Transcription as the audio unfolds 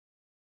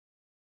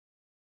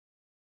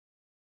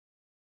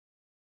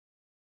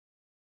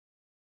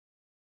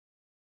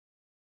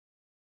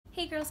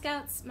Hey Girl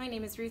Scouts, my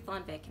name is Ruth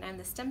Lonvik and I'm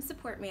the STEM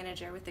Support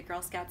Manager with the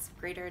Girl Scouts of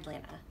Greater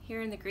Atlanta,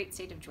 here in the great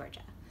state of Georgia.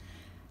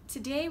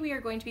 Today we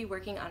are going to be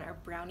working on our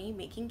Brownie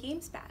Making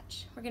Games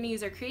badge. We're going to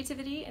use our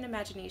creativity and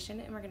imagination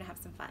and we're going to have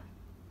some fun.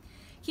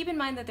 Keep in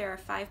mind that there are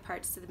 5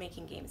 parts to the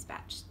Making Games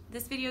badge.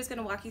 This video is going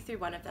to walk you through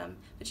one of them,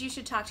 but you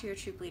should talk to your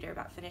troop leader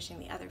about finishing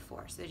the other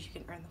 4 so that you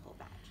can earn the whole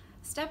badge.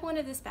 Step 1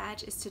 of this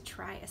badge is to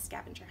try a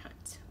scavenger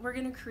hunt. We're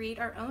going to create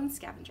our own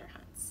scavenger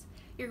hunts.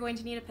 You're going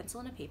to need a pencil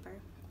and a paper,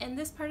 and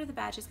this part of the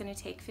badge is going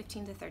to take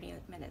 15 to 30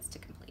 minutes to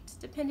complete,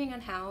 depending on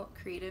how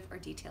creative or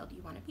detailed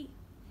you want to be.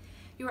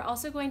 You are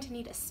also going to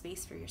need a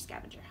space for your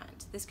scavenger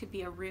hunt. This could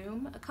be a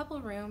room, a couple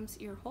rooms,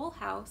 your whole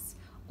house,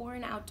 or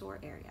an outdoor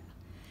area.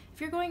 If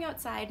you're going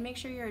outside, make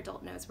sure your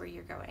adult knows where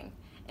you're going,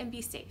 and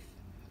be safe.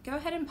 Go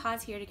ahead and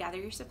pause here to gather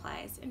your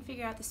supplies and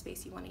figure out the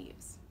space you want to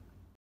use.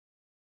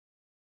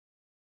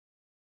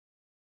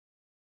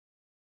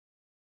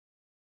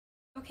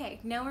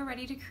 Okay, now we're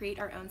ready to create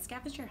our own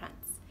scavenger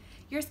hunts.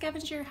 Your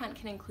scavenger hunt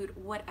can include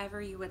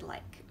whatever you would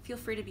like. Feel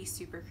free to be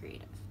super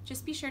creative.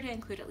 Just be sure to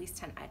include at least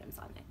 10 items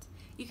on it.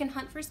 You can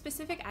hunt for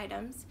specific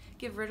items,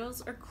 give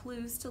riddles or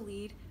clues to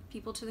lead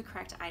people to the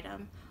correct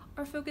item,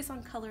 or focus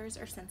on colors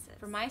or senses.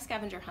 For my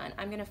scavenger hunt,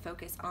 I'm going to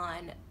focus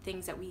on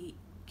things that we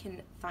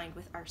can find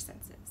with our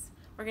senses.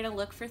 We're going to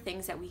look for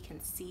things that we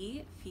can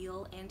see,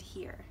 feel, and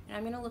hear, and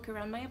I'm going to look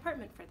around my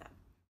apartment for them.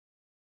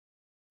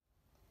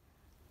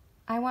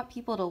 I want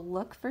people to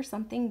look for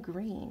something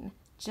green,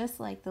 just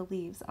like the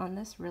leaves on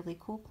this really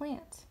cool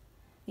plant.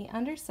 The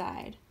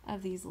underside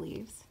of these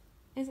leaves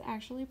is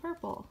actually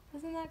purple.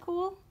 Isn't that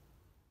cool?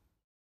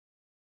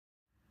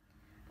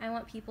 I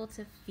want people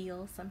to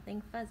feel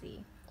something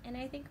fuzzy, and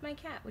I think my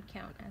cat would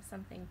count as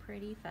something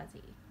pretty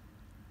fuzzy.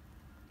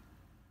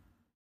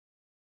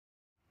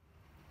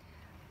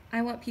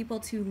 I want people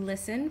to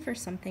listen for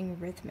something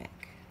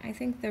rhythmic. I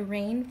think the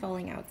rain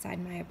falling outside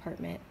my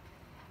apartment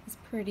is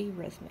pretty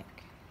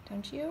rhythmic,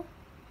 don't you?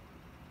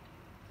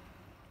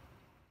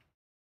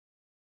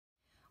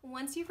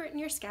 Once you've written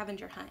your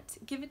scavenger hunt,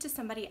 give it to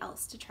somebody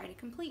else to try to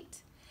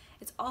complete.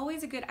 It's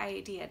always a good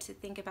idea to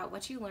think about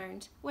what you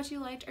learned, what you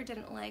liked or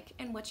didn't like,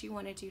 and what you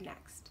want to do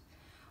next.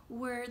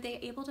 Were they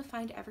able to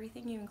find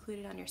everything you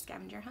included on your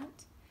scavenger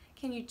hunt?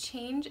 Can you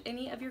change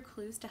any of your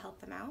clues to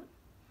help them out?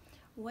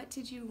 What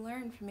did you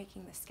learn from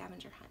making this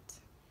scavenger hunt?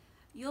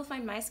 You'll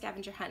find my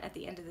scavenger hunt at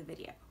the end of the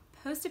video.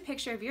 Post a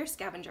picture of your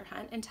scavenger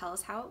hunt and tell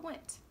us how it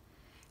went.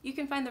 You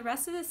can find the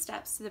rest of the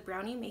steps to the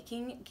Brownie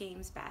Making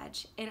Games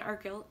badge in our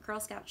Girl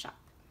Scout shop.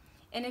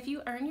 And if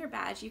you earn your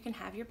badge, you can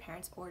have your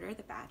parents order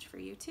the badge for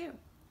you too.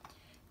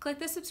 Click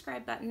the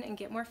subscribe button and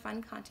get more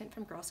fun content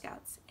from Girl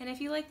Scouts. And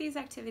if you like these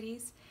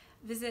activities,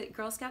 visit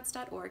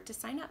girlscouts.org to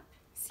sign up.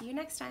 See you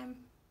next time.